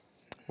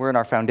We're in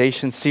our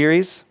foundation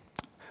series.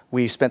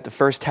 We spent the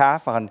first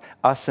half on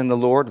us and the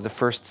Lord, the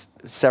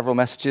first several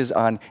messages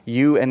on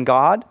you and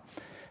God,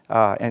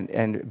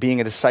 and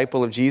being a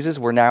disciple of Jesus.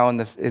 We're now in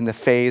the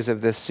phase of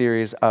this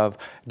series of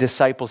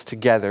disciples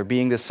together,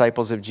 being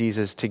disciples of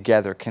Jesus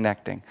together,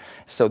 connecting.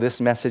 So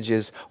this message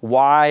is,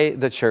 why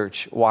the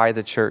church? Why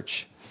the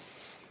church?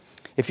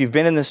 If you've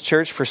been in this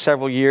church for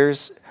several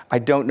years, I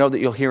don't know that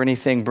you'll hear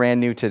anything brand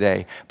new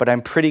today, but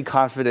I'm pretty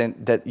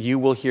confident that you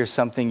will hear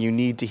something you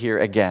need to hear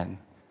again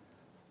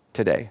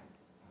today.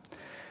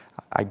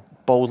 I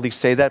boldly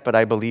say that, but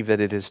I believe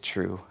that it is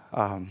true.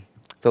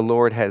 The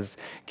Lord has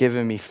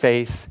given me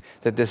faith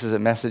that this is a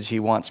message He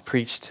wants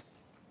preached,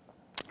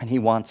 and He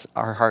wants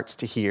our hearts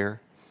to hear,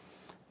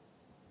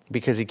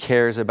 because He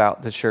cares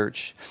about the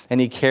church,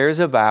 and He cares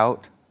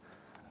about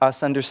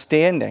us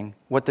understanding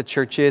what the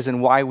church is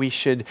and why we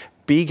should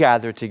be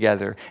gathered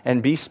together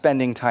and be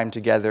spending time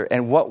together,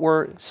 and what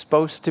we're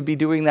supposed to be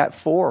doing that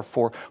for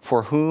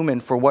whom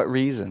and for what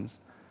reasons.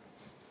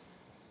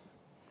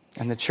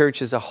 And the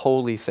church is a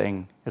holy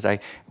thing. As I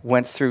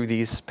went through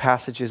these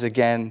passages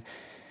again,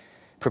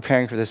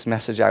 preparing for this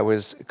message, I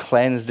was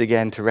cleansed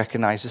again to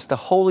recognize just the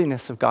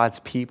holiness of God's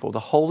people, the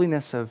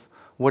holiness of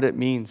what it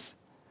means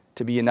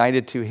to be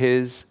united to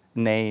His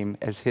name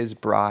as His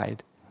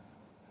bride.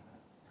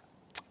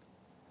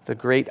 The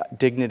great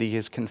dignity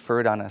is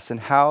conferred on us, and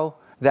how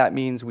that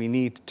means we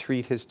need to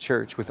treat His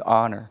church with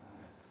honor.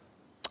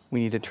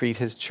 We need to treat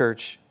His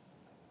church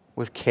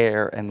with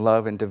care and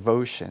love and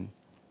devotion,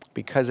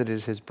 because it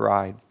is His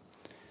bride.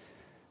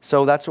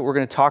 So that's what we're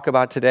going to talk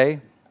about today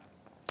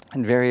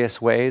in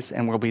various ways,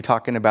 and we'll be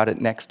talking about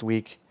it next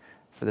week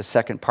for the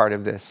second part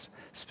of this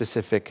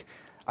specific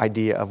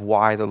idea of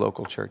why the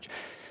local church.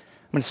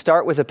 I'm going to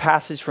start with a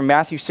passage from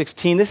Matthew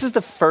 16. This is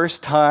the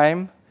first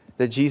time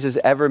that Jesus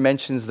ever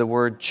mentions the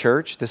word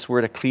church, this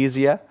word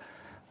ecclesia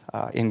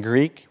in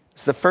Greek.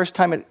 It's the first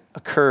time it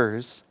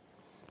occurs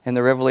in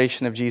the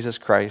revelation of Jesus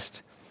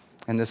Christ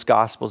in this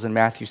Gospels in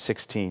Matthew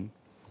 16.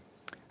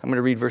 I'm going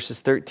to read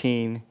verses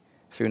 13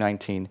 through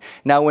 19.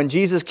 Now, when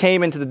Jesus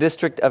came into the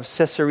district of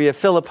Caesarea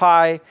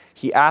Philippi,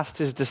 He asked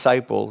His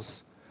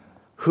disciples,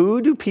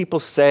 "Who do people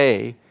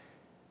say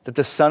that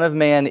the Son of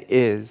Man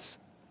is?"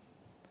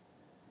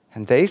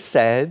 And they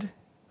said,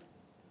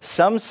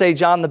 "Some say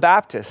John the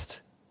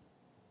Baptist,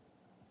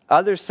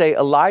 others say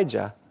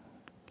Elijah,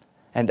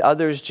 and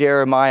others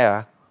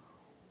Jeremiah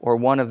or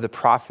one of the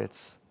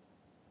prophets."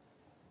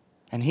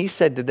 And He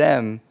said to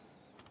them,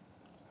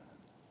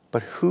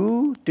 "But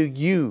who do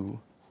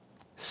you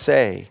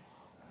say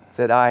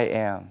that I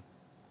am?"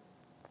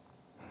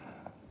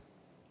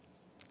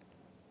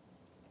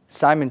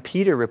 Simon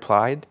Peter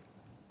replied,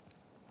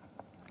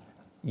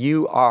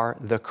 "You are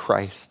the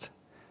Christ,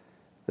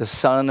 the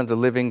Son of the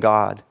living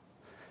God."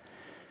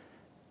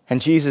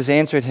 And Jesus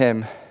answered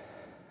him,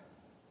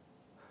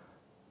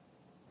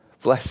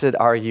 "Blessed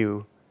are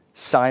you,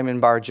 Simon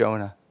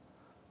Bar-Jonah,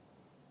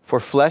 for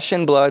flesh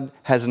and blood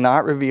has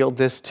not revealed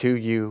this to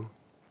you,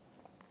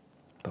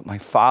 but my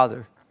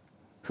Father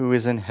who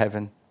is in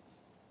heaven.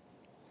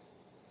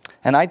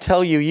 And I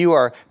tell you, you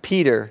are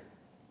Peter,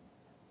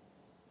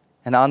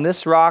 and on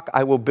this rock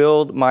I will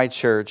build my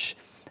church,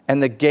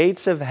 and the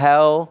gates of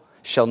hell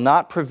shall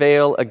not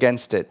prevail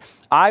against it.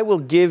 I will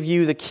give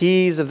you the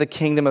keys of the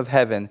kingdom of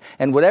heaven,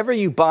 and whatever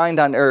you bind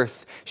on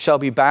earth shall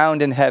be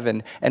bound in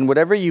heaven, and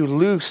whatever you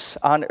loose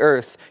on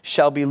earth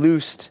shall be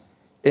loosed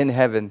in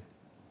heaven."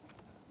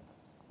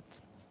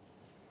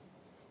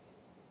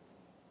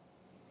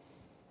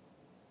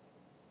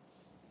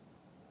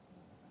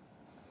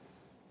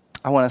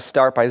 I want to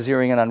start by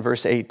zeroing in on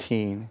verse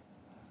 18.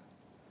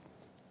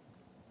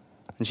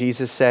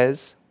 Jesus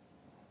says,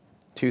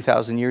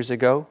 2,000 years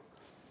ago,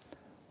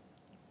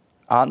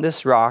 "On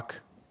this rock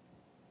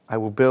I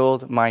will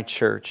build my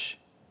church,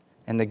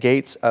 and the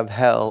gates of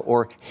hell,"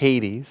 or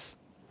Hades,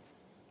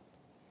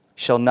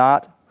 "shall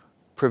not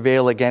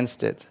prevail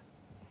against it."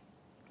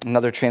 In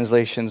other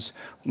translations,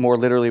 more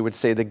literally would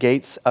say, the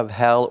gates of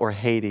hell, or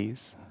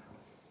Hades,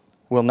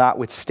 will not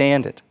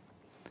withstand it.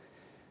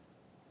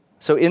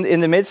 So in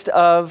the midst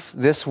of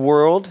this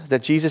world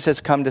that Jesus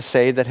has come to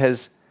save, that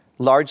has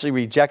largely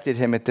rejected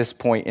Him at this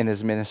point in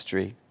His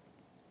ministry,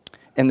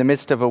 in the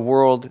midst of a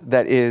world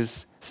that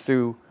is,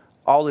 through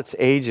all its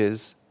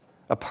ages,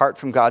 apart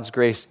from God's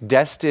grace,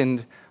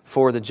 destined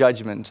for the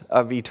judgment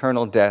of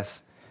eternal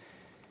death,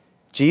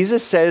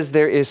 Jesus says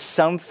there is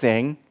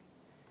something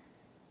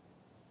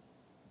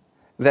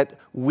that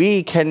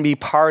we can be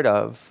part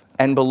of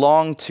and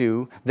belong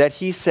to, that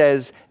He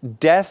says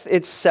death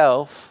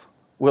itself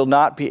will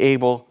not be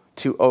able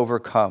to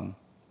overcome.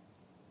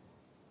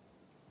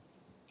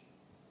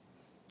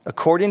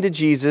 According to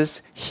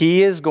Jesus,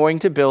 He is going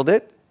to build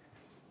it.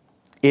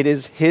 It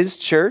is His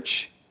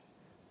church.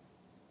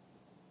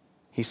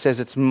 He says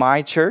it's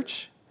my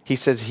church. He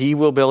says He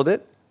will build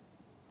it.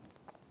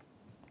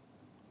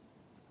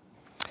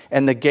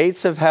 And the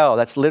gates of hell,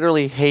 that's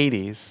literally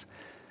Hades.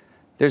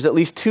 There's at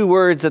least two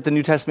words that the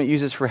New Testament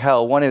uses for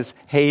hell. One is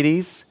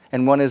Hades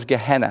and one is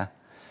Gehenna.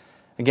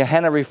 And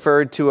Gehenna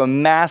referred to a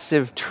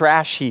massive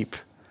trash heap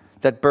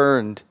that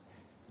burned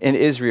in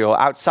Israel,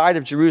 outside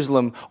of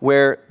Jerusalem,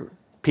 where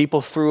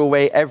people threw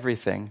away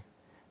everything.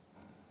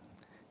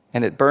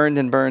 And it burned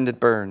and burned and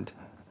burned.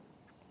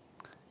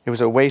 It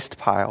was a waste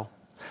pile.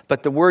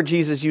 But the word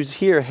Jesus used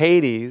here,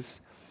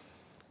 Hades,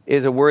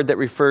 is a word that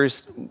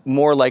refers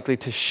more likely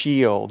to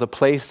Sheol, the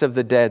place of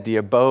the dead, the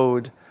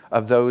abode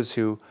of those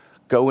who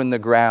go in the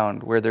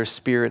ground, where their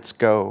spirits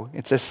go.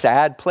 It's a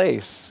sad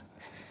place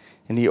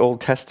in the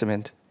Old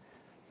Testament.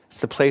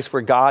 It's a place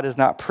where God is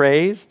not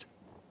praised,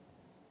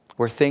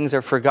 where things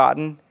are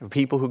forgotten, and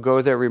people who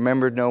go there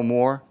remembered no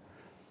more.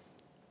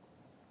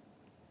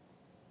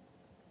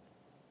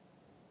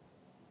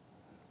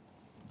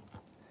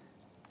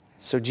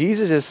 So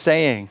Jesus is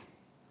saying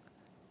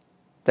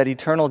that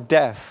eternal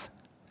death,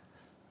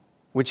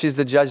 which is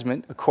the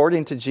judgment,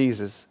 according to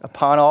Jesus,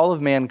 upon all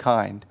of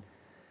mankind,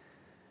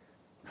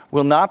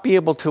 will not be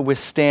able to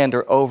withstand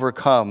or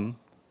overcome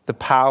the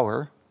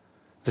power,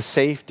 the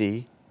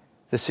safety,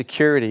 the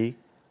security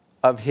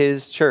of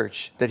his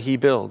church that he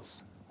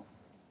builds.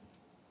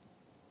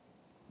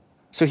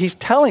 So he's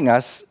telling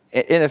us,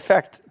 in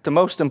effect, the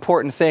most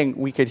important thing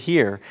we could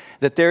hear,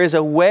 that there is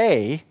a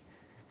way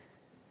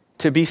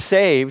to be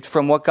saved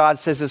from what God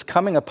says is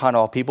coming upon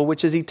all people,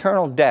 which is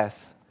eternal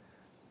death.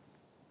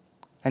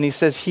 And he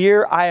says,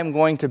 here I am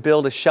going to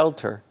build a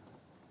shelter.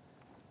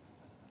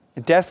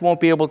 Death won't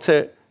be able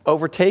to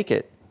overtake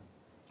it,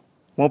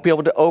 won't be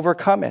able to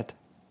overcome it.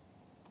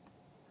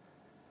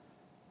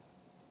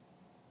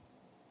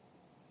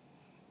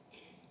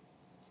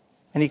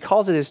 And he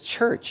calls it his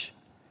church.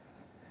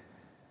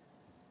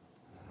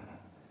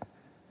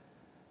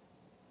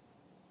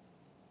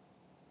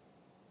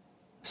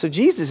 So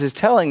Jesus is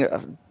telling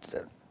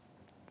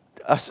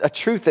us a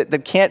truth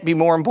that can't be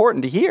more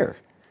important to hear.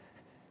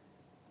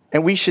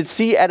 And we should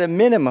see at a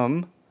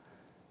minimum,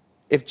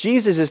 if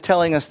Jesus is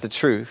telling us the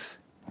truth,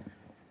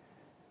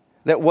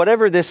 that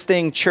whatever this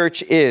thing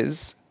church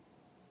is,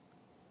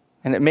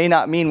 and it may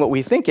not mean what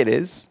we think it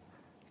is,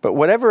 but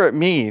whatever it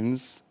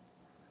means,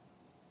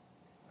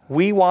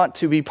 we want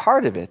to be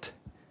part of it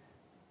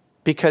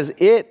because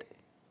it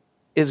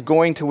is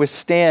going to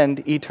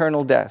withstand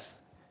eternal death.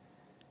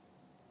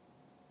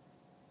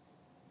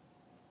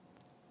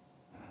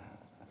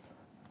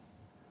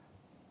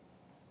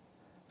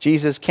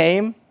 Jesus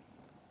came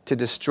to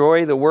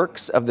destroy the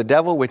works of the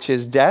devil, which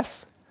is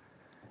death.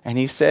 And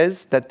he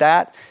says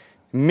that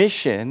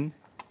mission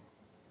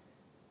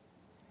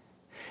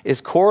is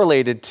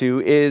correlated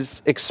to,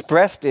 is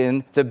expressed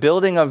in the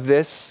building of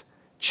this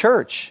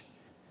church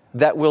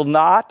that will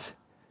not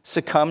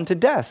succumb to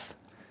death.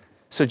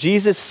 So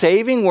Jesus'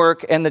 saving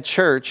work and the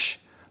church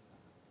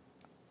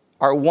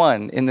are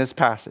one in this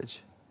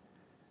passage.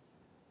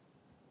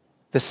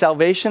 The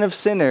salvation of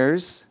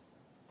sinners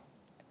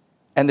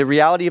and the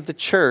reality of the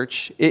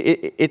church,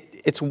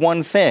 it's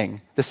one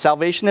thing. The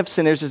salvation of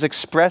sinners is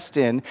expressed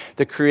in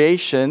the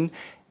creation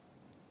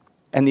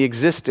and the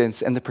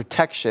existence and the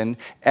protection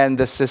and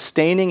the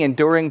sustaining,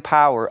 enduring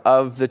power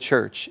of the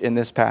church in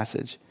this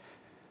passage.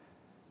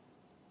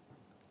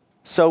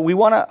 So we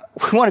want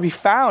to be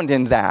found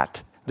in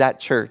that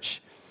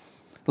church.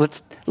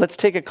 Let's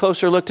take a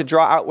closer look to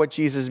draw out what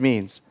Jesus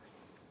means.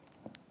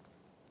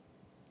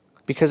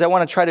 Because I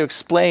want to try to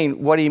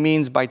explain what he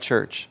means by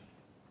church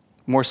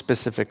more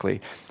specifically.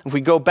 If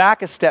we go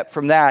back a step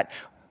from that,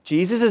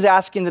 Jesus is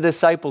asking the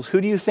disciples, who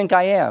do you think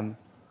I am?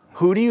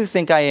 Who do you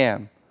think I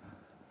am?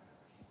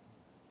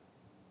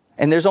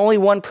 And there's only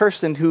one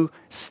person who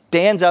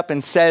stands up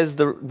and says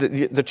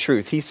the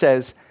truth. He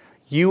says,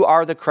 you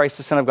are the Christ,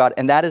 the Son of God.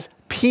 And that is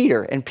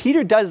Peter. And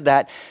Peter does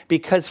that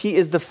because he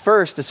is the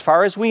first, as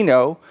far as we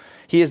know,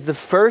 he is the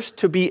first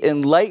to be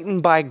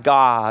enlightened by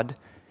God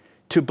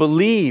to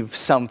believe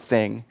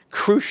something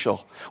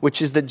crucial,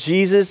 which is that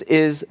Jesus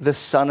is the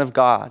Son of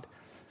God.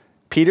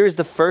 Peter is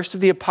the first of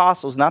the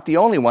apostles, not the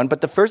only one,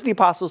 but the first of the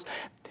apostles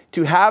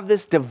to have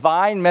this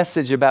divine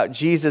message about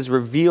Jesus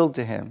revealed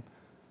to him.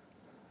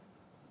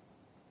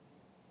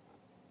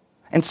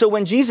 And so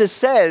when Jesus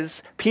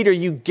says, Peter,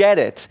 you get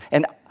it,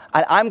 and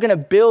I'm going to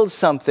build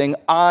something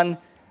on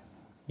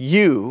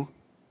you,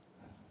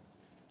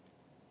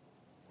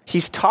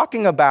 he's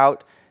talking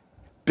about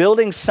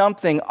building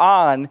something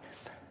on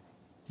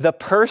the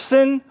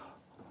person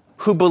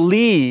who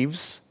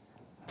believes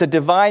the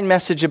divine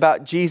message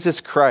about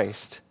Jesus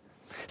Christ.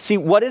 See,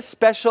 what is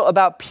special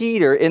about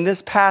Peter in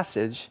this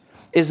passage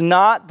is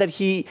not that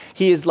he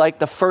is like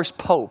the first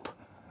pope.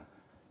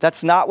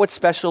 That's not what's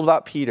special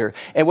about Peter.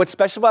 And what's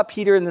special about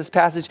Peter in this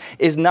passage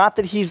is not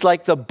that he's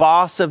like the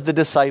boss of the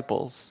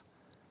disciples,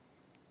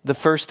 the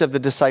first of the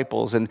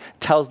disciples, and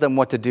tells them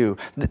what to do.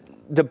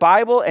 The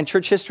Bible and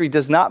church history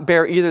does not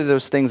bear either of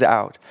those things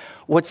out.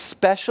 What's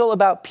special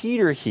about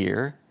Peter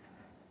here,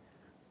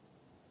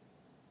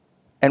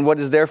 and what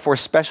is therefore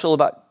special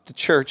about the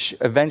church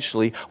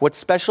eventually, what's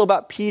special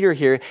about Peter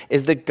here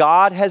is that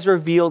God has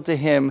revealed to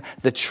him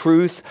the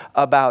truth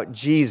about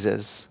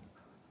Jesus,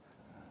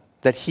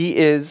 that he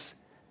is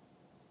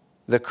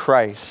the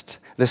Christ,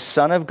 the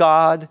Son of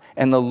God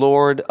and the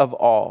Lord of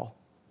all.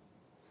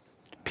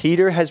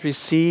 Peter has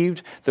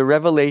received the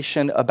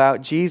revelation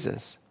about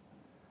Jesus.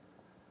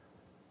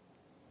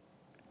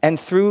 And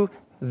through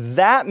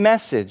that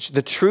message,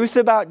 the truth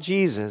about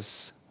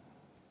Jesus,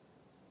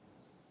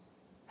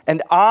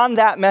 and on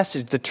that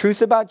message, the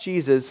truth about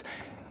Jesus,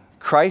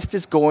 Christ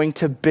is going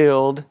to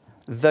build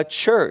the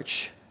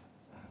church.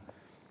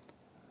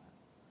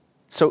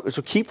 So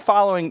keep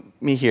following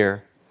me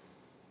here.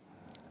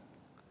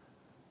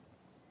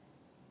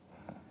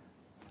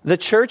 The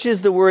church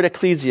is the word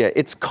ecclesia.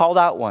 It's called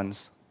out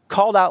ones.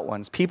 Called out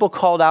ones. People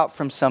called out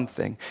from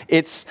something.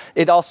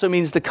 It also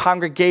means the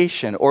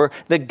congregation or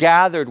the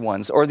gathered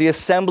ones or the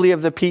assembly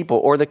of the people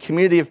or the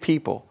community of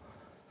people.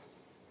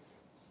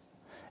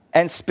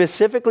 And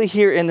specifically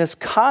here in this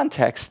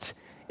context,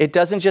 it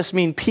doesn't just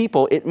mean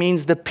people. It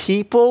means the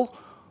people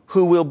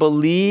who will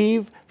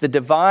believe the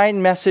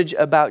divine message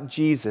about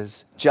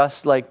Jesus,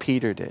 just like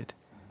Peter did.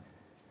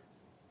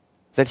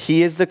 That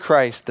he is the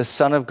Christ, the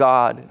Son of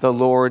God, the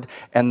Lord,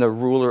 and the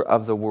ruler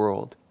of the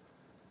world.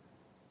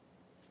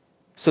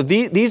 So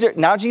these are,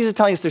 now Jesus is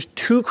telling us there's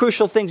two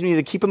crucial things we need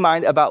to keep in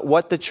mind about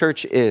what the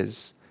church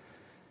is.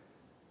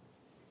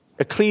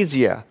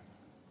 Ecclesia.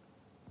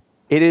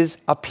 It is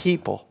a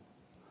people.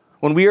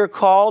 When we are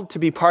called to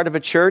be part of a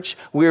church,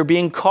 we are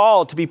being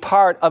called to be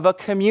part of a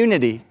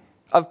community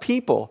of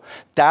people.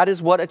 That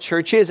is what a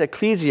church is,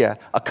 ecclesia,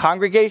 a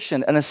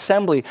congregation, an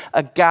assembly,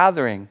 a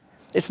gathering.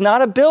 It's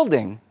not a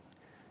building.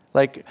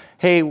 Like,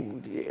 hey,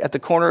 at the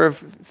corner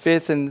of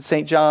 5th and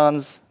St.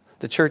 John's,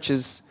 the church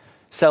is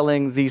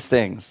selling these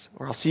things.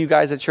 Or I'll see you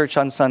guys at church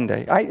on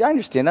Sunday. I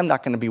understand. I'm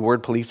not going to be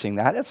word policing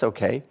that. That's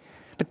okay.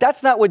 But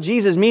that's not what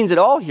Jesus means at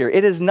all here.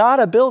 It is not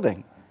a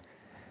building.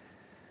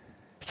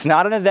 It's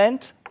not an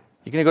event.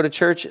 You're going to go to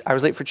church. I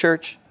was late for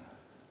church.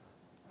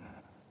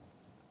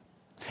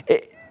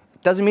 It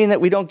doesn't mean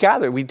that we don't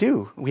gather. We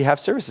do. We have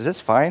services.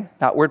 That's fine.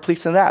 Not word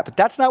policing that. But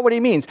that's not what he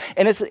means.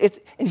 And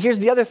and here's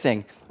the other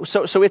thing.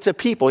 So it's a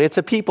people. It's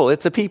a people.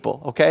 It's a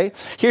people. Okay?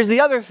 Here's the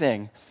other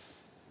thing.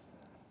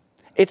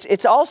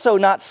 It's also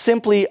not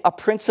simply a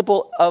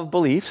principle of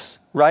beliefs,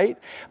 right?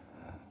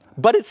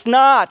 But it's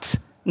not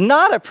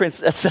a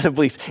set of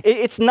beliefs.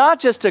 It's not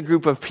just a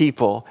group of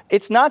people.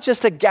 It's not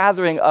just a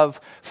gathering of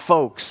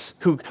folks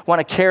who want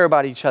to care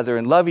about each other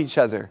and love each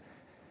other.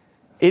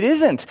 It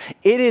isn't.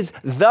 It is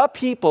the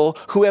people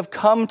who have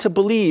come to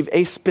believe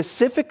a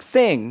specific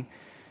thing,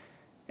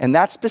 and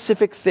that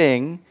specific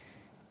thing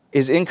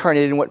is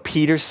incarnated in what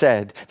Peter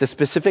said. The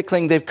specific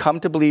thing they've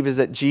come to believe is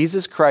that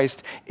Jesus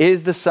Christ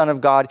is the Son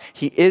of God,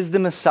 he is the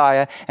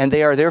Messiah, and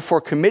they are therefore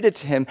committed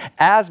to him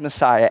as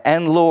Messiah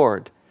and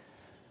Lord.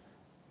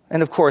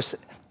 And of course,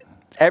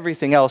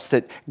 everything else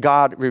that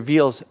God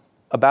reveals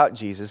about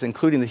Jesus,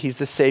 including that he's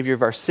the Savior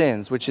of our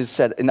sins, which is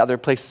said in other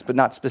places, but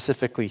not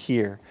specifically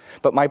here.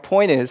 But my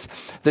point is,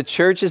 the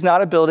church is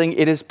not a building,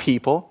 it is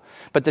people.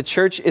 But the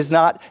church is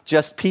not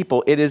just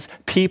people. It is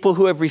people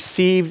who have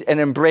received and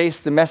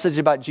embraced the message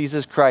about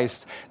Jesus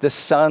Christ, the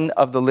Son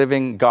of the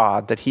living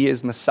God, that he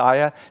is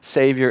Messiah,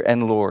 Savior,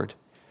 and Lord.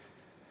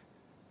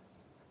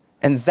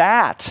 And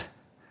that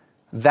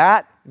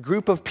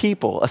group of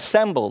people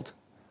assembled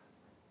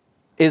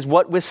is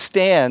what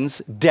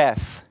withstands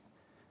death.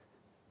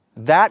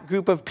 That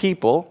group of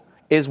people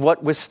is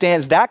what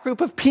withstands that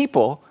group of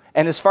people,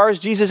 and as far as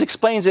Jesus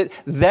explains it,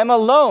 them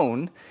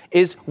alone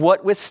is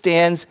what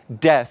withstands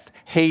death,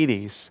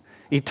 Hades,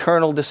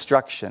 eternal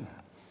destruction.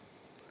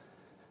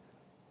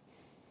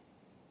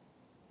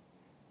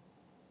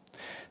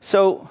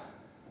 So,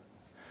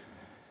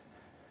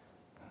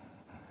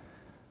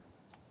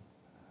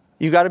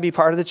 you got to be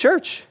part of the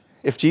church.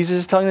 If Jesus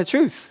is telling the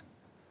truth,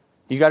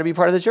 you got to be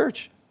part of the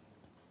church.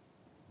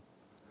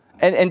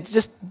 And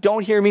just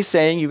don't hear me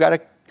saying you got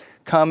to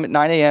come at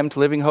 9 a.m. to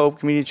Living Hope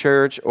Community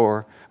Church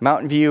or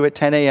Mountain View at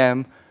 10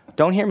 a.m.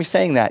 Don't hear me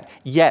saying that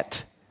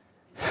yet.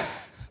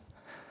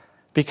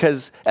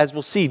 Because, as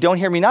we'll see, don't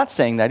hear me not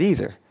saying that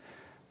either.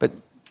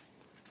 And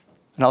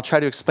I'll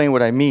try to explain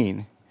what I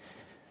mean.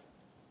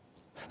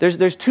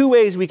 There's two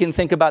ways we can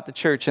think about the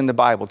church in the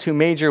Bible, two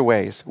major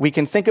ways. We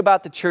can think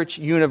about the church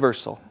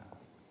universal.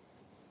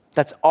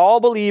 That's all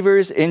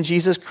believers in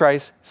Jesus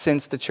Christ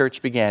since the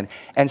church began.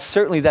 And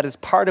certainly that is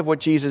part of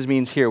what Jesus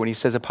means here when he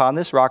says, upon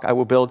this rock I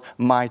will build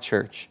my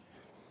church.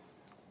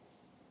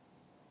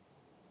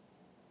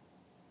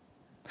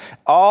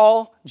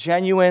 All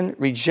genuine,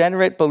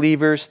 regenerate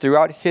believers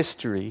throughout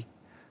history,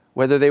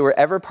 whether they were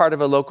ever part of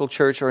a local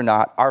church or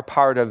not, are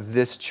part of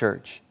this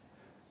church,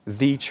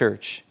 the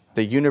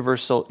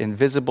universal,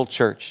 invisible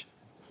church.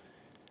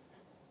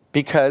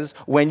 Because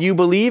when you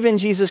believe in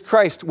Jesus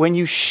Christ, when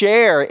you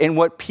share in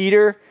what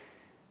Peter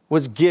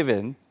was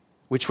given,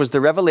 which was the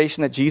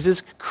revelation that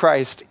Jesus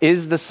Christ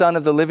is the Son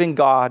of the living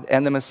God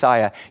and the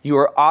Messiah, you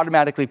are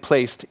automatically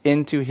placed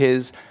into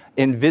his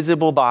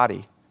invisible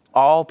body.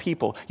 All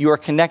people. You are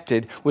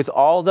connected with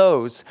all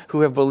those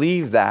who have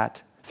believed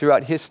that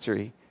throughout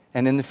history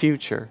and in the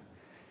future.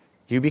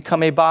 You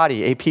become a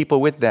body, a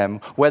people with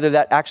them, whether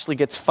that actually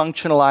gets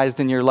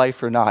functionalized in your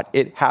life or not.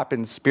 It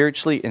happens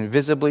spiritually,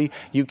 invisibly.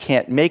 You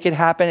can't make it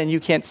happen and you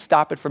can't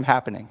stop it from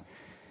happening.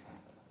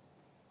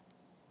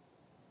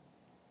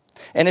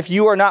 And if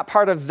you are not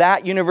part of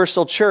that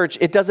universal church,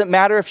 it doesn't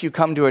matter if you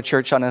come to a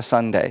church on a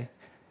Sunday.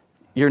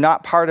 You're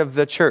not part of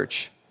the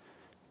church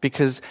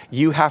because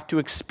you have to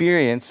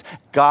experience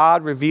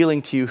God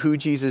revealing to you who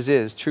Jesus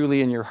is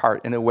truly in your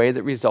heart in a way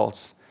that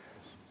results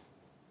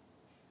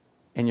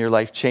in your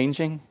life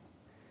changing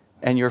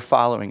and your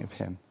following of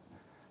him.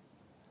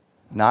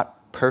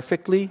 Not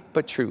perfectly,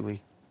 but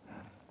truly.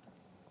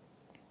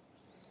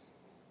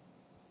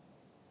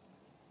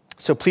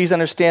 So please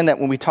understand that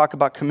when we talk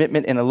about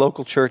commitment in a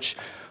local church,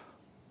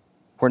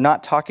 we're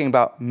not talking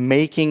about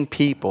making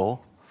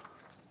people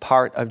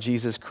part of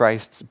Jesus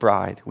Christ's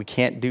bride. We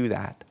can't do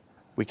that.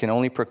 We can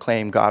only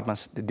proclaim God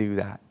must do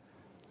that.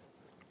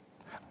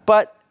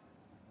 But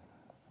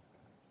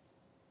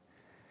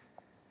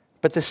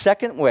the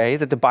second way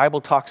that the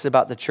Bible talks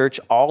about the church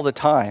all the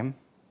time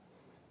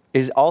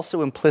is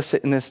also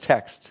implicit in this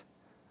text,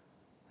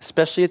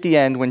 especially at the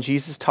end when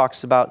Jesus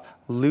talks about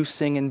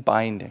loosing and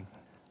binding.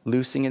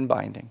 Loosing and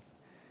binding.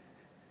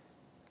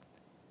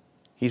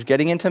 He's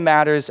getting into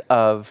matters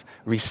of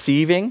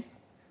receiving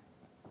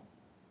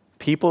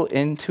people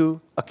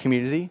into a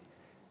community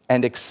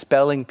and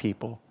expelling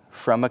people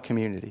from a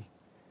community.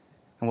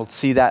 And we'll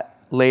see that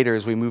later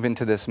as we move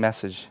into this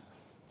message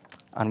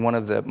on one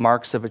of the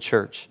marks of a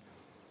church.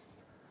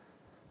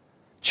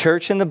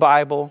 Church in the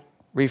Bible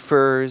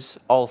refers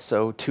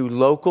also to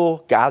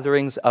local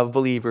gatherings of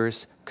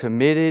believers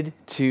committed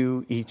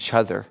to each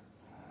other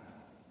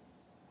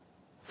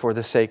for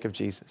the sake of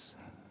Jesus.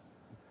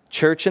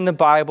 Church in the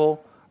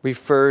Bible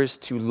refers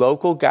to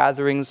local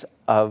gatherings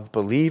of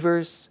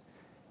believers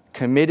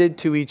committed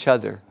to each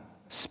other,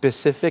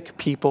 specific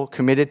people,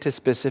 committed to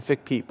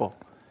specific people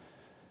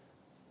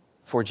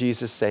for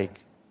Jesus'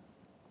 sake,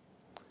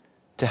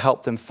 to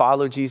help them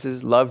follow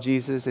Jesus, love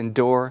Jesus,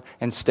 endure,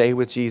 and stay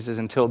with Jesus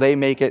until they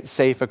make it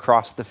safe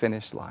across the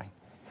finish line.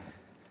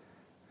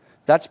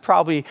 That's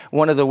probably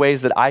one of the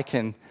ways that I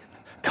can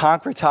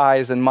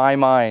concretize in my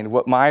mind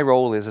what my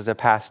role is as a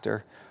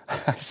pastor.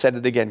 I said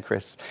it again,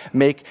 Chris.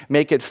 Make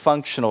it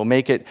functional,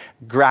 make it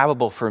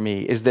grabbable for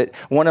me. Is that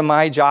one of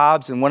my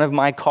jobs and one of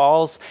my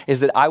calls is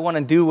that I want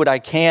to do what I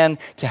can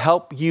to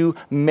help you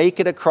make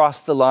it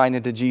across the line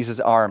into Jesus'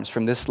 arms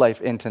from this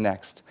life into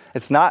next.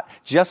 It's not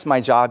just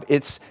my job,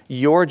 it's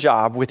your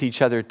job with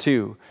each other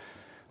too.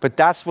 But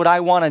that's what I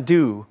want to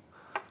do.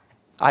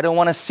 I don't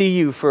want to see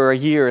you for a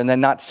year and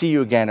then not see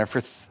you again.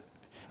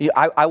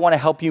 I want to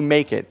help you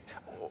make it.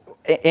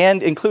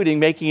 And including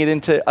making it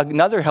into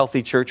another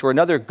healthy church or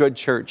another good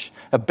church,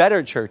 a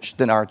better church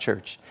than our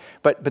church.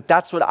 But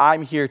that's what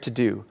I'm here to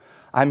do.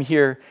 I'm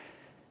here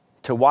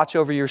to watch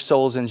over your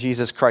souls in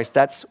Jesus Christ.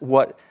 That's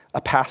what a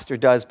pastor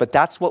does, but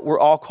that's what we're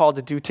all called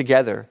to do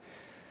together.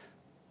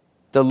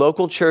 The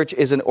local church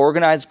is an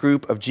organized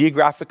group of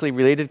geographically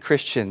related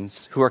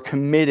Christians who are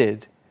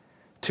committed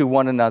to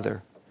one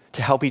another,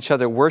 to help each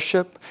other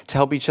worship, to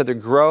help each other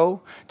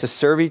grow, to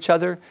serve each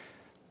other.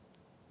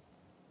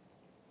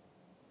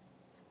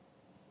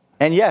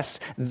 And yes,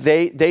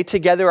 they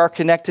together are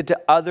connected to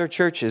other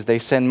churches. They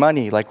send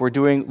money like we're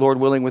doing, Lord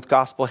willing, with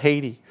Gospel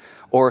Haiti.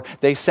 Or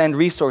they send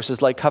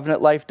resources like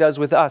Covenant Life does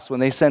with us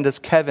when they send us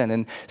Kevin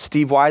and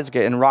Steve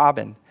Weisga and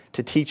Robin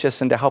to teach us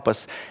and to help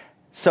us.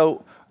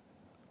 So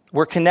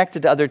we're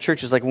connected to other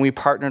churches like when we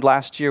partnered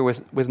last year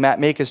with Matt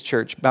Maka's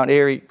church, Mount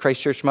Airy,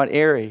 Christ Church Mount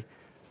Airy.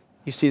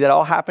 You see that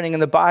all happening in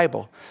the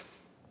Bible.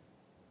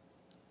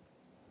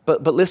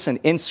 But listen,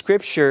 in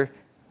Scripture,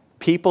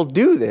 people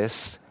do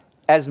this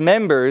as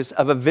members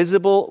of a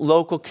visible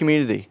local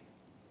community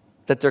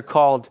that they're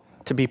called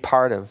to be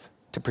part of,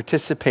 to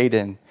participate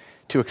in,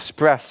 to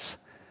express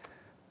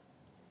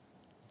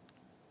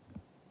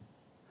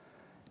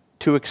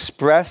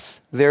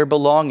their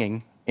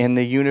belonging in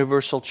the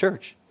universal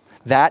church.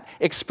 That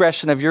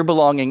expression of your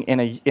belonging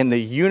in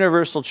the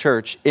universal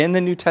church in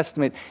the New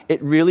Testament,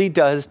 it really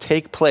does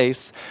take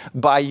place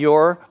by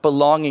your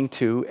belonging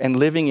to and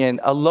living in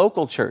a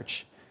local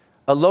church.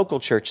 A local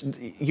church.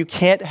 You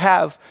can't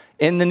have,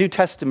 in the New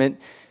Testament,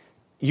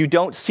 you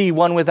don't see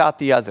one without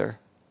the other.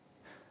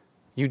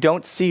 You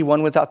don't see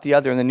one without the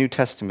other in the New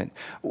Testament.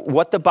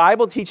 What the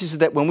Bible teaches is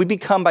that when we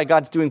become, by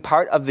God's doing,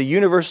 part of the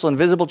universal and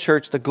visible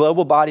church, the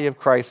global body of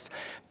Christ,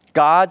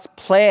 God's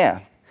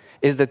plan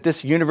is that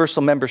this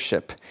universal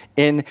membership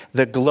in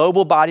the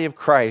global body of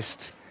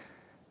Christ,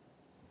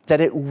 that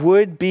it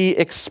would be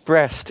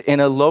expressed in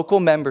a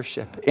local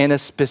membership, in a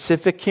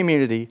specific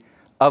community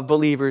of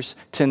believers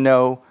to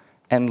know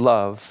and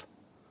love.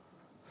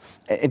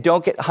 And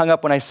don't get hung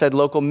up when I said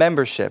local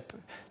membership.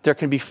 There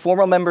can be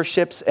formal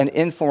memberships and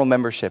informal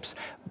memberships.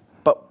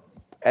 But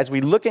as we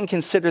look and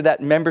consider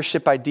that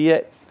membership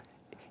idea,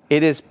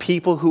 it is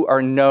people who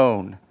are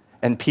known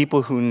and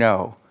people who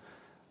know.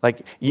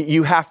 Like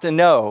you have to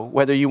know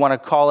whether you want to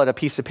call it a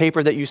piece of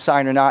paper that you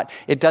sign or not.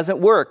 It doesn't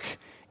work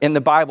in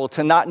the Bible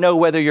to not know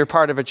whether you're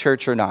part of a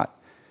church or not.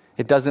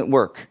 It doesn't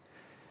work.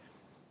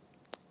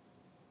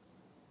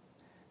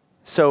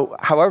 So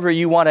however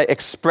you want to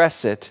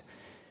express it,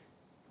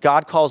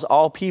 God calls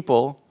all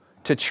people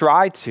to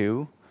try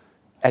to,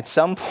 at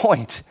some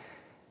point,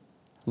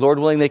 Lord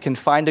willing, they can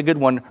find a good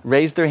one,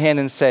 raise their hand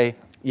and say,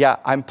 yeah,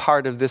 I'm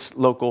part of this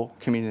local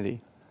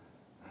community.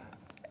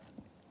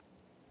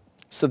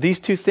 So these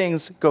two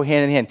things go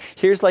hand in hand.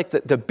 Here's like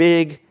the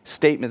big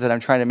statement that I'm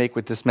trying to make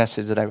with this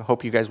message that I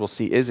hope you guys will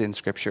see is in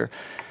Scripture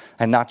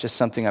and not just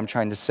something I'm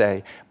trying to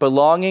say.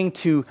 Belonging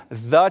to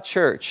the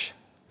church,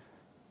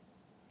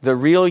 the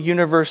real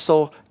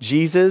universal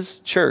Jesus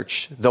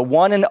church, the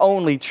one and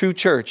only true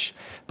church,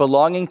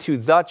 belonging to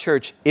the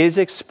church is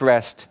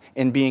expressed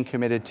in being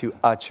committed to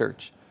a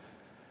church.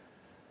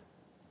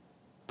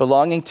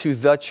 Belonging to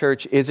the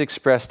church is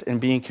expressed in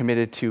being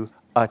committed to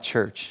a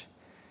church.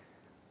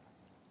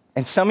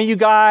 And some of you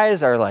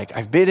guys are like,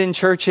 I've been in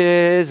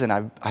churches and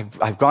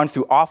I've gone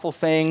through awful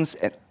things,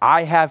 and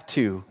I have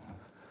too.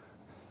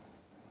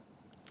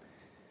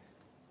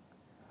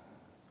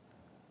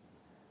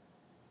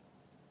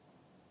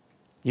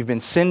 You've been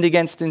sinned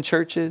against in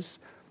churches.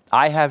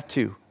 I have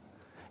too.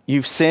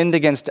 You've sinned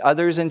against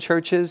others in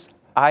churches.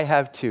 I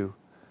have too.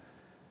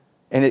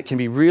 And it can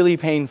be really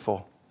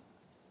painful.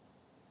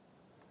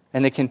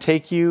 And it can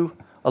take you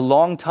a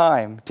long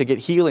time to get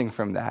healing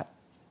from that.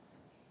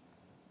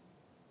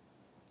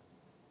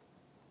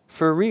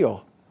 For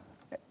real.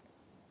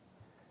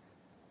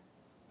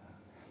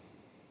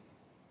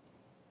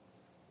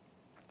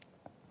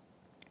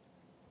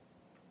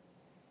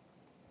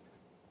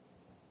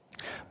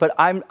 But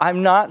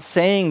I'm not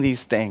saying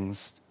these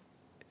things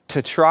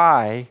to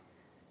try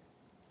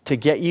to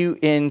get you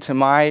into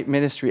my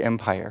ministry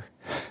empire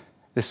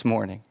this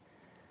morning.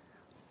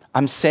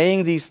 I'm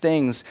saying these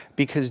things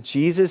because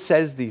Jesus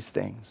says these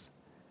things,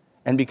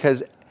 and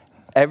because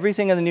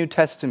everything in the New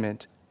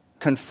Testament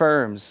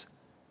confirms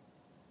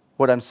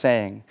what I'm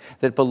saying,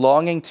 that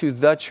belonging to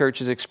the church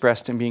is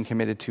expressed in being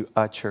committed to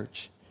a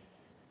church.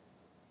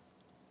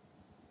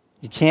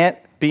 You can't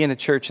be in a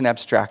church in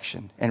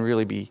abstraction and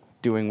really be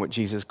doing what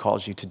Jesus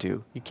calls you to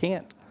do. You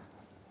can't.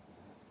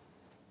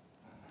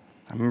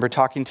 I remember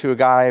talking to a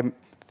guy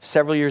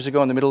several years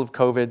ago in the middle of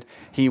COVID.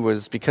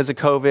 Because of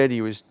COVID,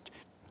 he was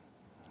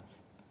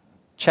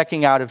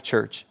checking out of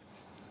church.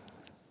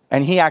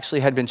 And he actually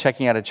had been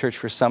checking out of church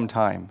for some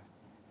time.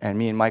 And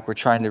me and Mike were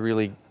trying to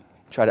really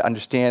try to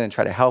understand and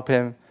try to help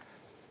him.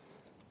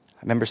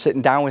 I remember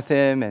sitting down with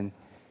him, and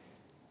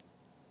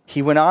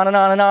he went on and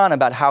on and on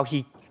about how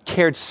he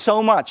cared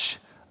so much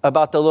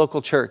about the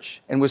local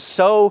church and was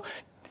so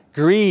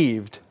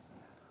grieved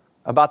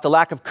about the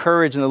lack of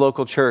courage in the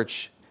local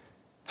church,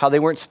 how they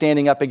weren't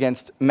standing up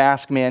against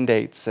mask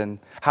mandates and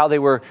how they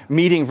were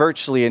meeting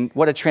virtually and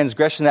what a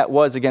transgression that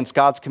was against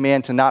God's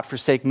command to not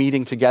forsake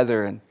meeting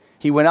together. And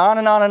he went on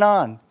and on and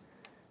on.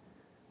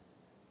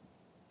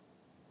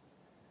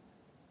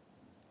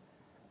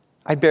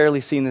 I'd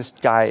barely seen this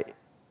guy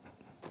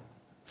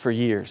for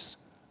years.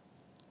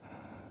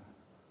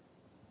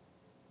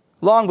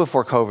 Long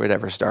before COVID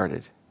ever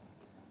started.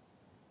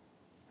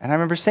 And I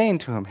remember saying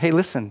to him, hey,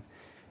 listen,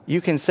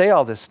 you can say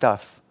all this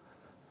stuff.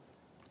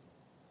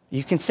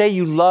 You can say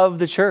you love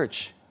the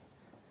church.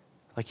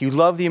 Like you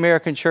love the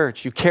American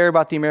church. You care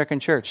about the American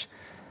church.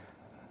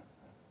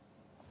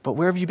 But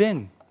where have you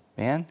been,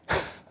 man?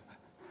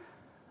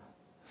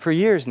 For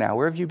years now,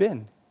 where have you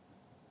been?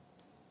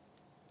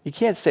 You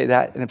can't say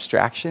that in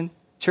abstraction.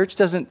 Church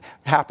doesn't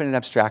happen in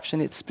abstraction.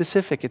 It's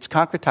specific. It's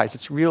concretized.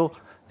 It's real.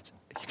 It's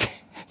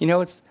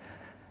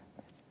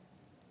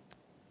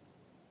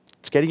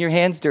getting your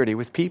hands dirty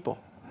with people.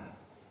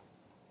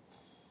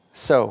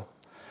 So,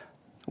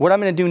 what I'm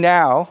going to do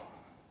now,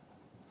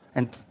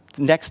 and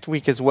next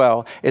week as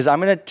well, is I'm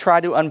going to try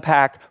to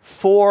unpack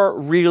 4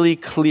 really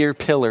clear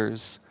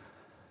pillars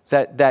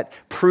that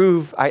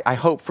prove, I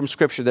hope from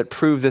Scripture, that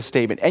prove this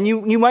statement. And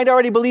you might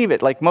already believe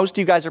it. Like most of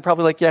you guys are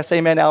probably like, yes,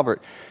 amen,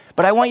 Albert.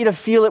 But I want you to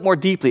feel it more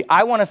deeply.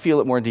 I want to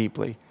feel it more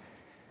deeply.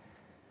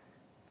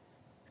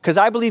 Because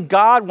I believe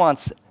God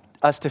wants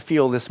us to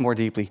feel this more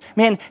deeply.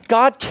 Man,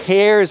 God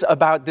cares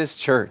about this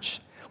church.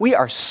 We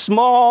are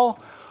small.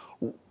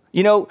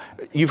 You know,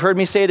 you've heard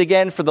me say it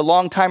again. For the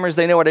long timers,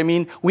 they know what I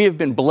mean. We have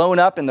been blown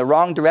up in the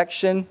wrong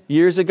direction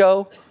years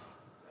ago.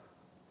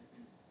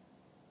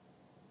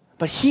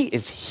 But He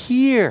is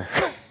here.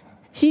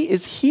 He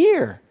is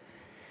here.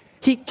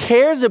 He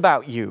cares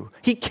about you.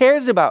 He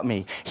cares about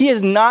me. He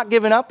has not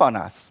given up on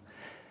us.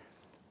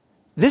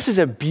 This is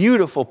a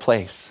beautiful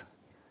place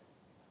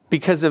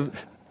because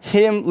of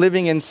Him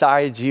living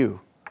inside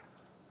you.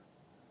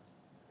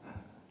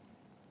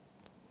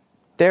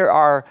 There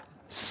are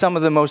some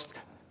of the most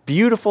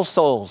beautiful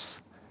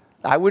souls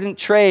I wouldn't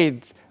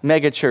trade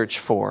megachurch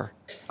for.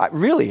 I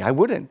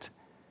wouldn't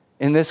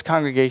in this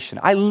congregation.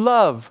 I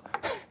love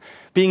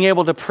being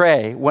able to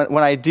pray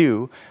when I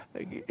do.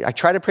 I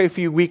try to pray for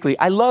you weekly.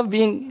 I love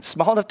being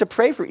small enough to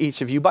pray for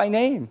each of you by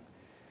name.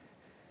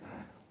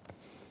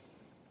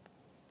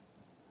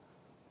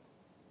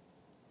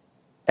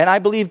 And I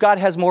believe God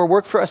has more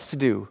work for us to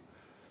do.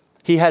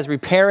 He has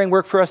repairing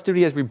work for us to do.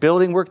 He has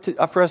rebuilding work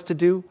for us to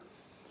do.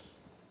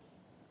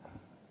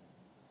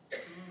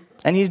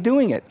 And He's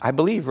doing it, I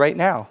believe, right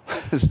now,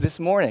 this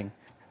morning.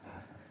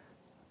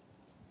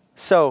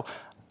 So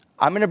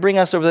I'm going to bring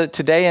us over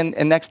today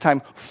and next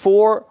time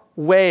 4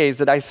 ways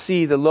that I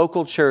see the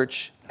local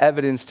church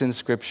evidenced in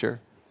Scripture.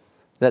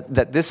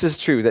 That this is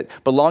true, that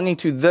belonging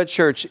to the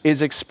church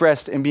is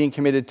expressed in being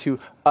committed to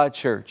a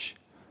church.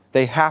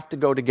 They have to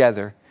go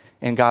together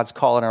in God's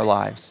call in our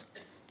lives.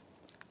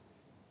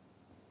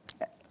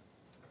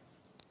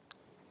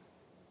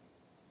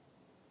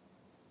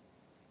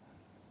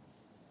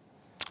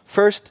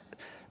 First,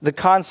 the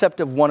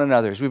concept of one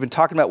another's. We've been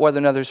talking about one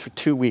another's for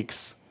 2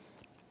 weeks.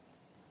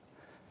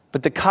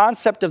 But the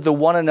concept of the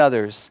one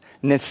another's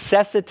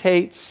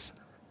necessitates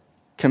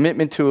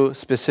commitment to a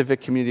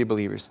specific community of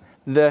believers.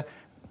 The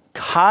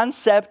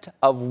concept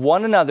of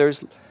one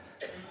another's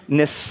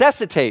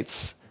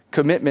necessitates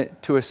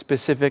commitment to a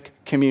specific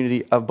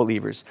community of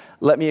believers.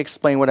 Let me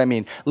explain what I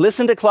mean.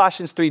 Listen to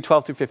Colossians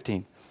 3:12 through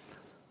 15.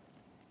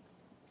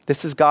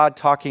 This is God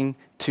talking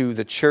to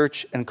the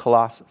church in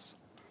Colossus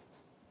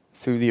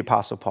through the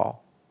Apostle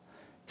Paul.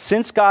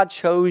 Since God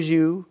chose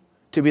you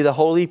to be the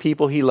holy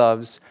people he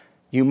loves,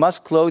 you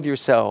must clothe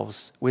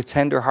yourselves with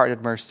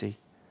tender-hearted mercy,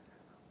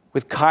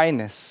 with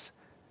kindness,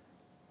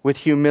 with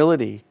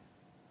humility,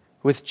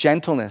 with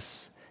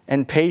gentleness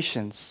and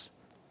patience.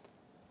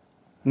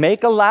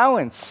 Make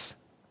allowance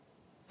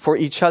for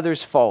each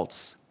other's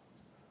faults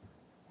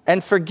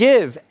and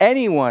forgive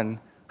anyone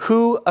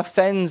who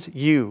offends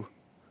you.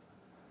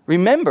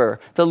 Remember,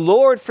 the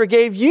Lord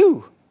forgave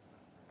you,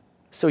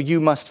 so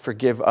you must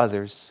forgive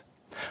others.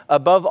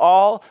 Above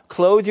all,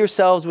 clothe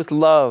yourselves with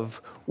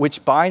love,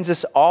 which binds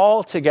us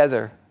all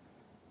together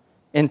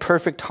in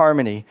perfect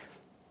harmony.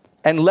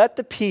 And let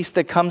the peace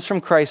that comes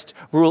from Christ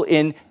rule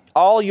in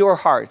all your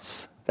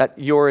hearts. That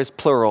your is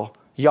plural,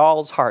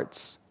 y'all's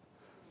hearts.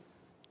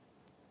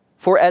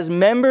 For as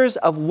members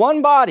of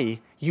one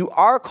body, you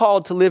are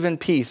called to live in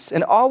peace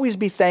and always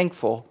be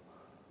thankful.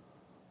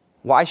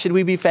 Why should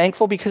we be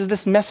thankful? Because of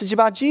this message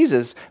about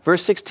Jesus.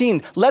 Verse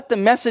 16, let the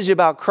message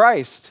about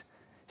Christ,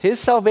 his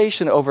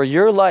salvation over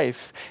your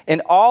life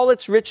in all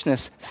its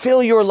richness,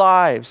 fill your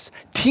lives.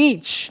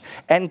 Teach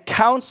and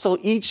counsel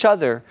each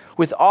other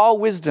with all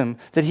wisdom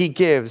that he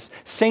gives.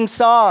 Sing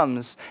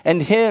psalms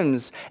and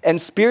hymns and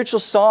spiritual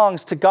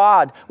songs to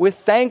God with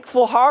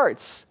thankful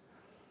hearts.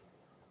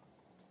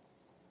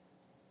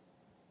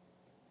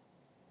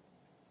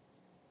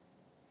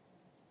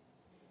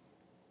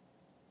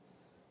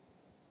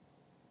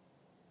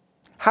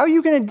 How are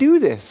you going to do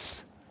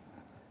this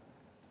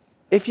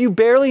if you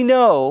barely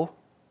know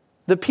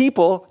the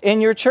people in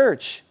your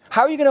church?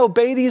 How are you going to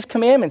obey these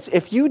commandments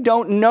if you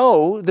don't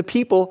know the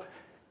people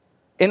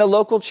in a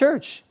local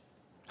church?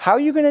 How are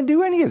you going to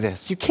do any of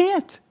this? You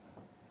can't.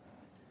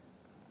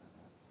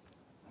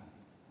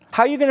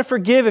 How are you going to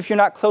forgive if you're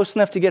not close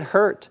enough to get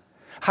hurt?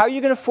 How are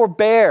you going to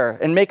forbear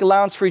and make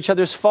allowance for each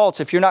other's faults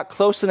if you're not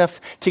close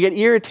enough to get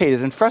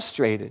irritated and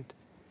frustrated?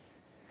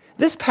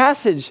 This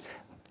passage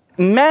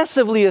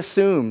massively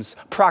assumes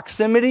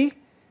proximity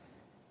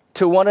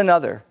to one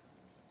another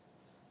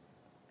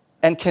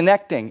and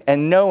connecting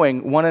and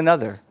knowing one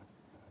another.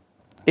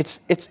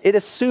 It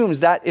assumes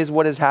that is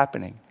what is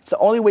happening. It's the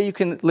only way you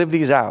can live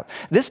these out.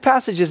 This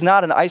passage is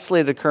not an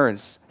isolated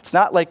occurrence. It's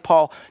not like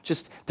Paul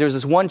there's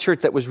this one church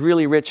that was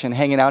really rich and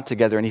hanging out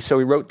together, and so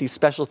he wrote these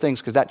special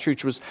things because that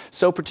church was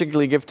so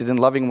particularly gifted in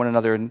loving one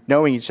another and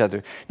knowing each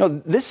other. No,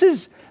 this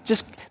is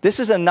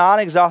a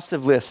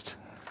non-exhaustive list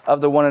of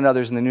the one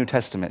another's in the New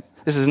Testament.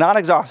 This is not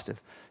exhaustive.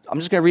 I'm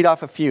just going to read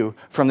off a few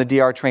from the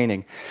DR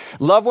training.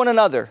 Love one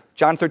another.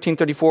 John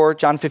 13:34,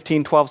 John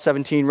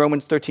 15:12-17,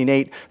 Romans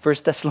 13:8, 1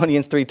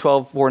 Thessalonians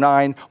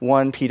 3:12-9,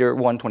 1 Peter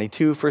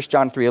 1:22, 1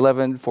 John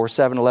 3:11,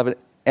 4:7-11,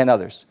 and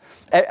others.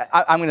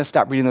 I'm going to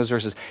stop reading those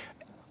verses.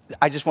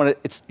 I just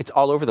want to, it's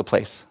all over the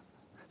place.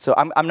 So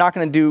I'm not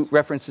going to do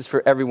references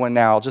for everyone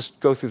now. I'll just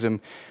go through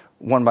them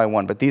one by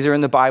one. But these are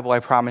in the Bible,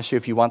 I promise you.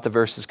 If you want the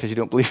verses because you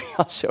don't believe me,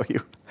 I'll show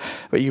you.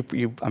 But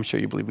I'm sure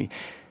you believe me.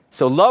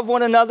 So love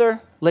one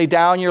another, lay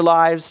down your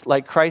lives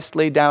like Christ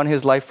laid down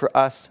his life for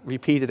us.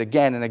 Repeat it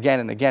again and again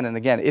and again and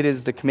again. It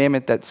is the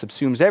commandment that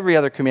subsumes every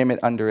other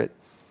commandment under it.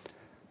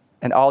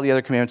 And all the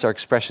other commandments are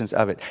expressions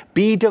of it.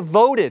 Be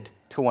devoted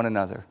to one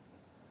another.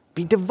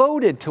 Be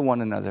devoted to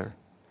one another.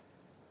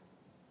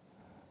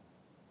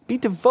 Be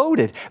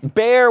devoted.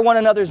 Bear one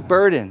another's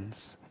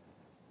burdens.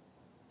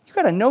 You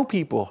got to know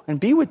people and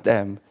be with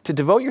them, to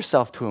devote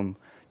yourself to them,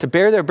 to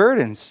bear their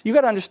burdens. You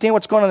got to understand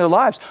what's going on in their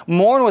lives.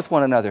 Mourn with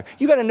one another.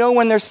 You got to know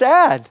when they're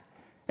sad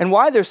and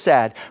why they're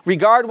sad.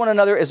 Regard one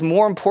another as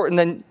more important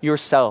than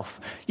yourself.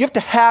 You have to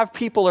have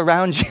people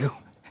around you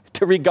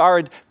to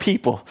regard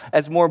people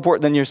as more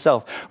important than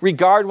yourself.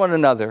 Regard one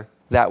another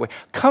that way.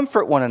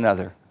 Comfort one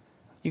another.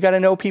 You got to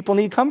know people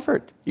need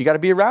comfort. You got to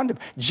be around them.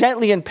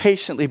 Gently and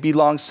patiently be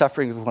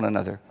long-suffering with one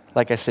another.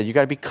 Like I said, you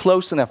got to be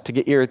close enough to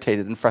get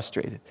irritated and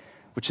frustrated,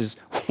 which is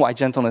why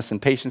gentleness and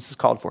patience is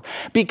called for.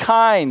 Be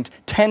kind,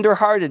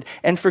 tender-hearted,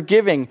 and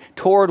forgiving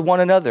toward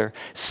one another.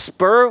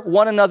 Spur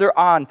one another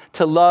on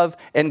to love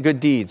and good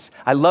deeds.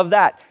 I love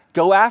that.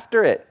 Go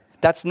after it.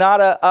 That's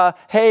not a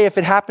hey, if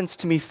it happens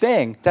to me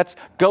thing. That's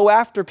go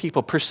after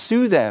people,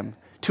 pursue them,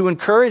 to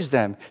encourage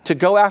them, to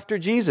go after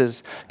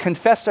Jesus,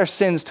 confess our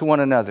sins to one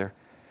another.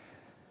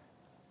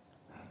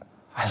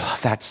 I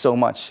love that so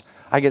much.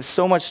 I get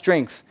so much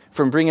strength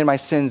from bringing my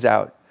sins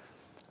out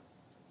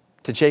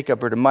to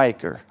Jacob or to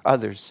Mike or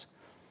others.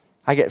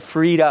 I get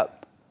freed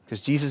up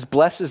because Jesus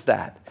blesses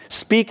that.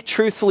 Speak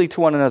truthfully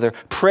to one another.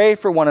 Pray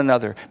for one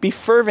another. Be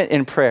fervent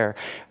in prayer.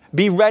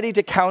 Be ready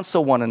to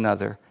counsel one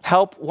another.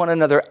 Help one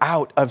another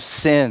out of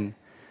sin.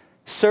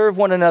 Serve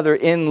one another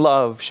in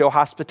love. Show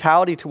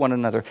hospitality to one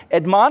another.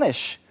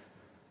 Admonish,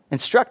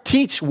 instruct,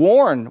 teach,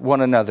 warn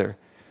one another.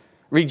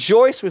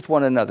 Rejoice with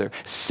one another.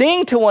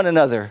 Sing to one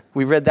another.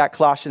 We read that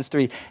Colossians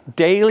 3.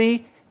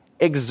 Daily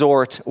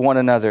exhort one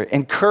another.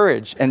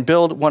 Encourage and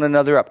build one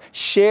another up.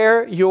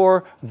 Share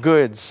your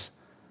goods,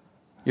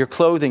 your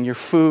clothing, your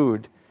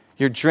food,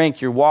 your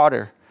drink, your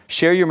water.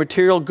 Share your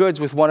material goods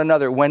with one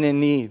another when in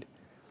need.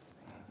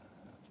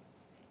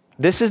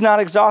 This is not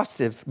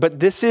exhaustive, but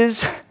this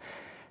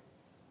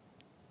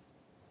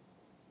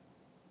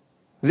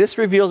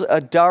reveals a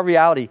dire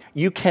reality.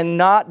 You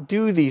cannot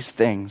do these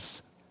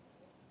things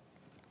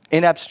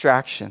in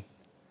abstraction.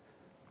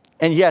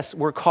 And yes,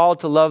 we're called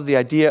to love the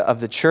idea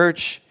of the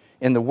church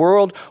in the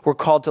world. We're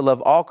called to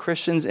love all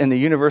Christians in the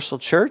universal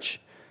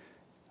church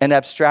in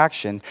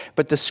abstraction.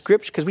 But the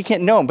scripture, because we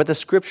can't know them, but the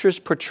scriptures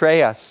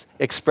portray us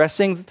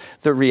expressing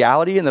the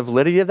reality and the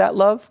validity of that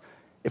love.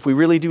 If we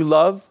really do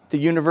love the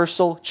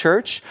universal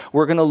church,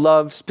 we're going to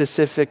love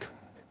specific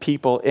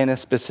people in a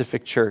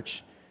specific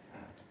church.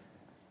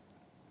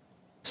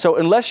 So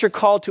unless you're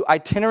called to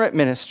itinerant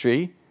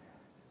ministry,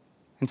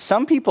 and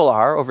some people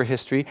are over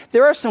history,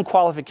 there are some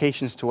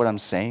qualifications to what I'm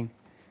saying.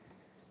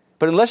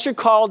 But unless you're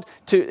called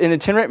to an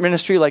itinerant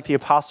ministry like the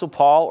Apostle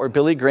Paul or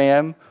Billy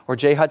Graham or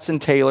J. Hudson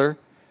Taylor,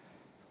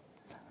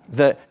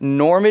 the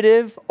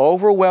normative,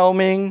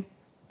 overwhelming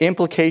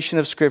implication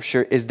of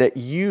Scripture is that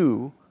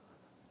you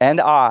and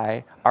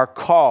I are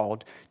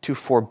called to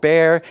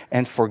forbear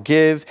and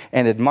forgive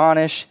and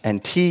admonish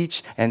and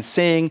teach and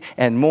sing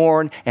and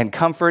mourn and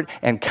comfort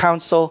and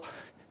counsel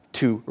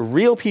to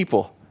real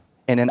people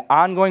in an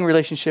ongoing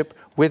relationship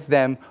with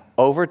them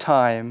over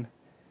time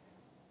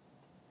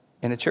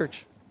in a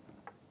church.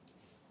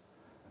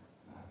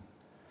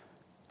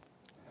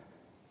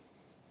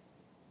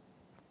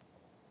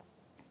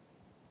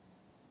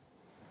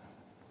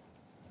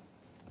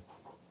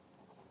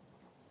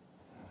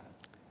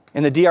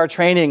 In the DR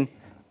training,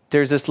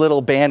 there's this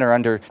little banner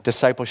under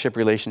discipleship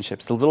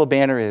relationships. The little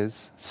banner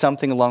is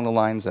something along the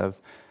lines of,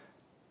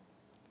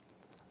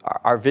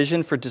 our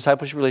vision for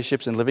discipleship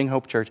relationships in Living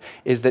Hope Church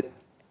is that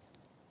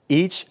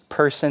each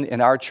person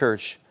in our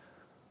church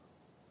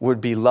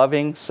would be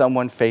loving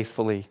someone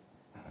faithfully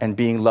and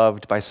being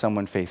loved by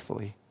someone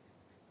faithfully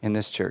in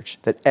this church.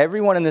 That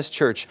everyone in this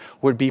church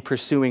would be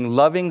pursuing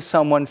loving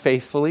someone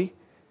faithfully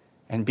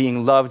and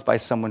being loved by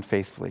someone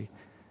faithfully.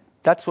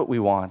 That's what we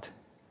want.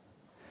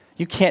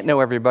 You can't know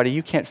everybody.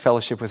 You can't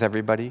fellowship with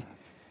everybody.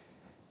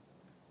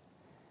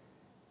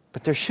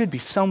 But there should be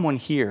someone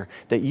here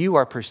that you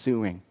are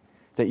pursuing,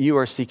 that you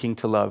are seeking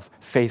to love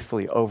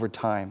faithfully over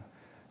time,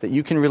 that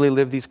you can really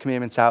live these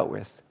commandments out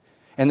with.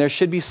 And there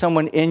should be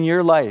someone in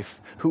your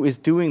life who is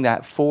doing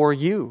that for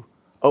you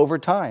over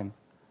time.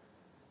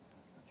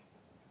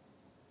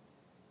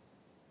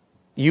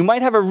 You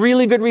might have a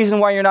really good reason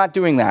why you're not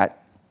doing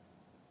that.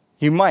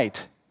 You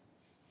might.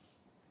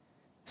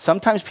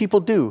 Sometimes people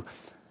do.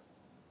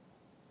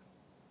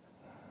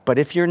 But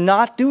if you're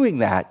not doing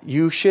that,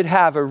 you should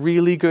have a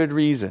really good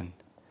reason.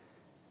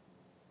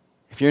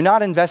 If you're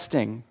not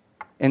investing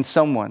in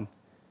someone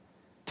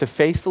to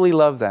faithfully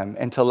love them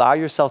and to allow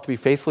yourself to be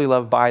faithfully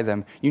loved by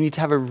them, you need to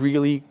have a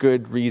really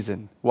good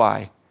reason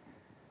why.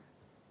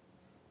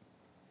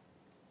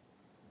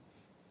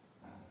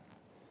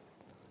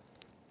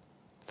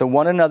 The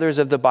one another's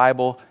of the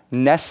Bible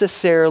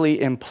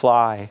necessarily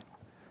imply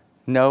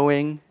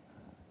knowing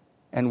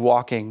and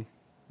walking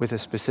with a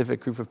specific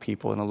group of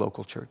people in a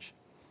local church.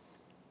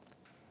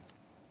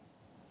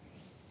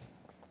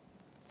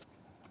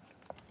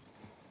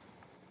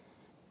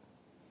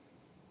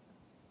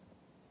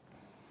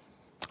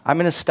 I'm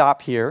going to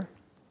stop here.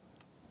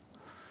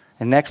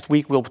 And next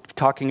week we'll be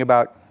talking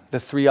about the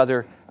three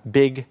other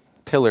big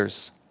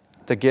pillars: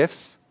 the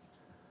gifts,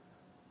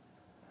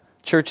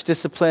 church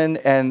discipline,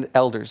 and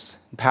elders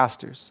and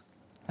pastors.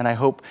 And I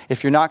hope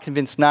if you're not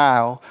convinced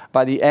now,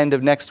 by the end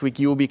of next week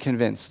you will be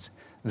convinced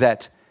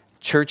that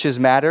churches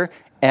matter,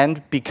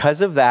 and because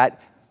of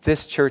that,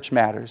 this church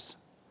matters.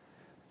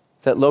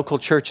 That local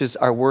churches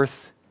are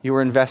worth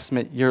your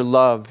investment, your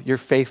love, your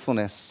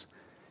faithfulness.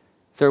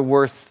 They're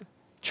worth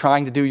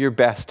trying to do your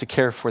best to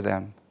care for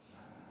them.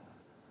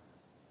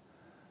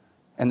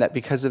 And that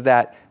because of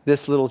that,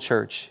 this little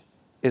church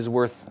is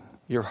worth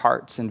your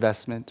heart's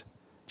investment,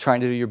 trying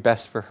to do your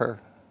best for her,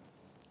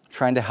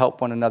 trying to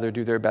help one another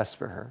do their best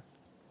for her.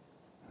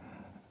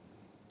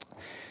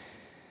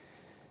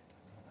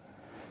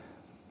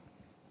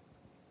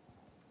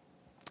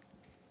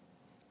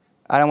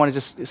 I want to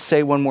just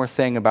say one more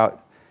thing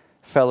about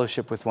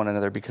fellowship with one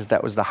another, because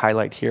that was the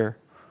highlight here.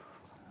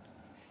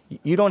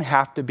 You don't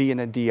have to be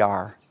in a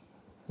DR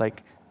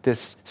like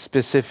this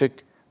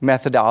specific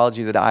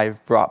methodology that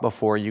I've brought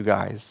before you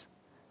guys.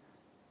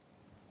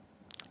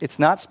 It's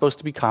not supposed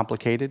to be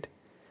complicated.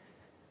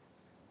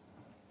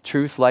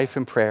 Truth, life,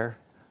 and prayer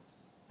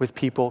with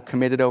people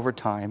committed over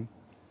time.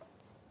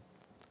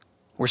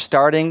 We're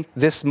starting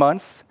this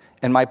month,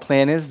 and my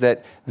plan is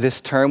that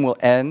this term will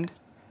end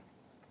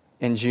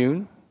in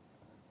June.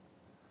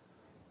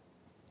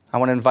 I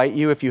want to invite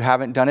you, if you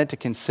haven't done it, to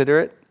consider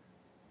it.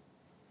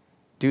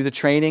 Do the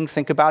training,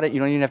 think about it. You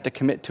don't even have to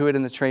commit to it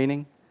in the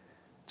training.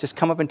 Just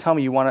come up and tell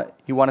me you want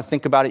to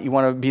think about it, you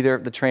want to be there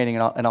at the training,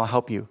 and I'll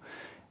help you.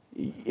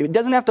 It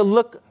doesn't have to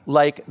look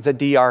like the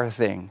DR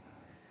thing.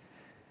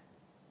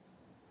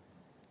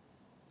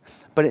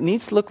 But it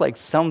needs to look like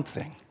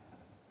something.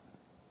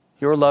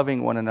 Your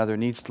loving one another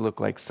needs to look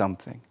like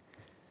something.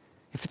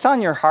 If it's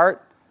on your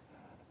heart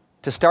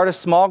to start a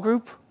small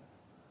group,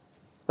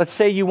 let's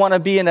say you want to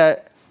be in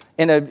a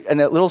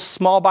little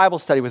small Bible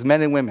study with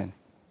men and women.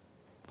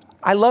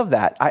 I love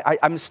that.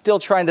 I'm still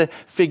trying to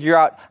figure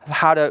out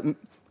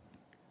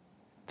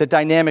the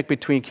dynamic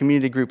between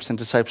community groups and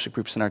discipleship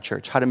groups in our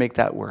church, how to make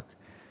that work.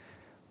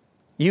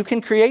 You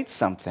can create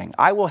something.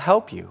 I will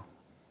help you.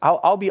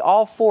 I'll be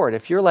all for it.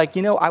 If you're like,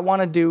 I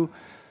want to do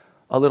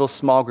a little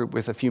small group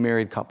with a few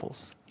married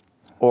couples,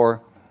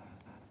 or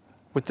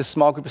with the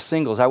small group of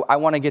singles, I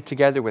want to get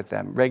together with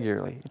them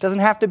regularly. It doesn't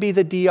have to be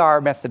the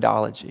DR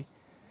methodology.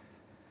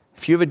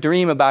 If you have a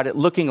dream about it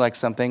looking like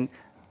something,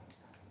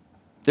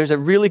 there's a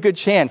really good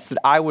chance that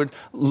I would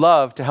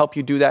love to help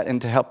you do that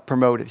and to help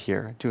promote it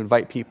here, to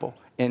invite people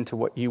into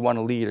what you want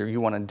to lead or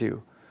you want to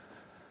do.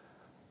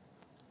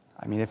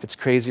 I mean, if it's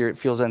crazy or it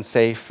feels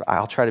unsafe,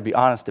 I'll try to be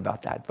honest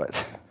about that,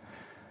 but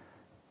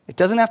it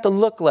doesn't have to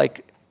look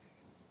like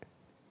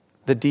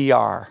the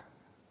DR,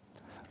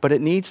 but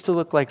it needs to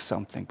look like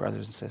something,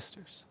 brothers and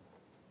sisters.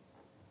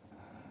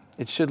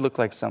 It should look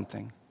like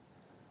something.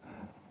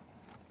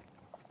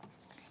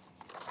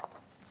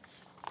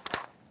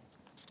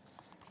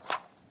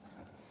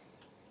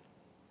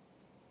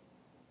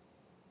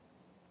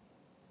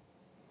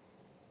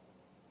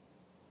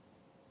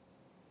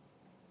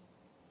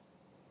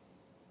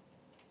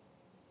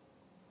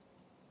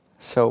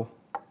 So,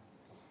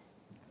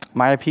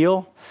 my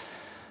appeal,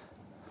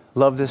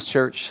 love this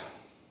church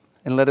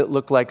and let it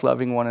look like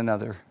loving one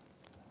another.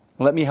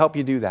 Let me help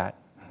you do that.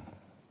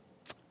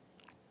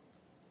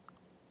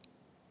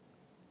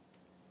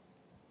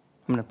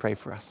 I'm going to pray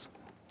for us.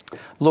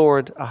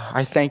 Lord,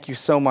 I thank you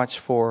so much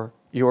for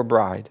your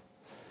bride.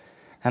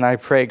 And I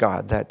pray,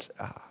 God,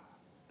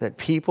 that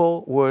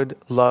people would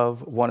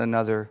love one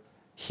another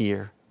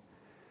here.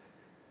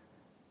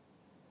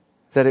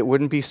 That it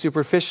wouldn't be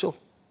superficial.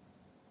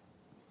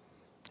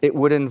 It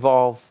would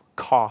involve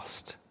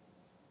cost.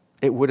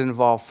 It would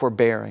involve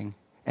forbearing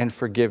and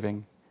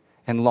forgiving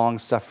and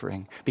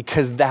long-suffering,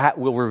 because that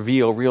will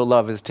reveal real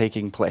love is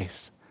taking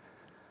place.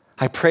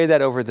 I pray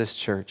that over this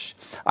church.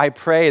 I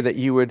pray that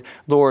you would,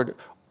 Lord,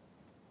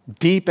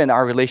 deepen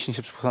our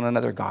relationships with one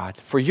another, God,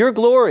 for your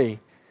glory,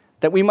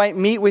 that we might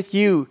meet with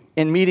you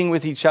in meeting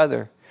with each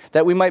other,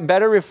 that we might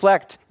better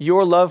reflect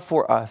your love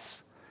for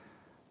us.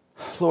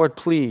 Lord,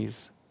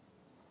 please,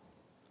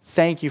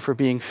 thank you for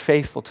being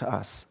faithful to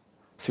us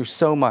through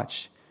so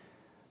much.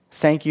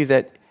 Thank you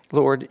that,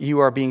 Lord, you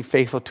are being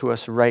faithful to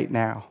us right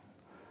now.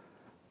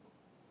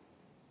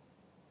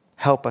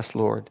 Help us,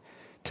 Lord,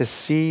 to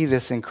see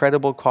this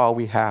incredible call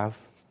we have,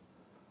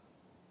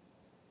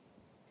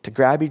 to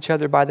grab each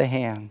other by the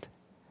hand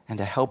and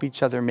to help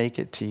each other make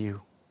it to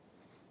you.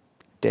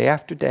 Day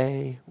after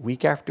day,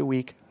 week after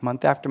week,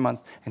 month after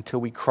month, until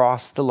we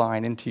cross the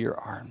line into your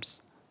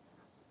arms,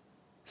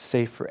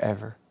 safe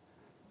forever.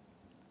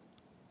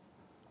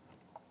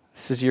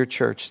 This is your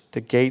church.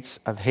 The gates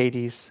of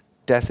Hades,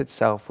 death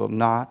itself, will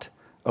not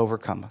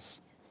overcome us.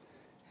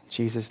 In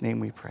Jesus' name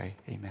we pray.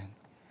 Amen.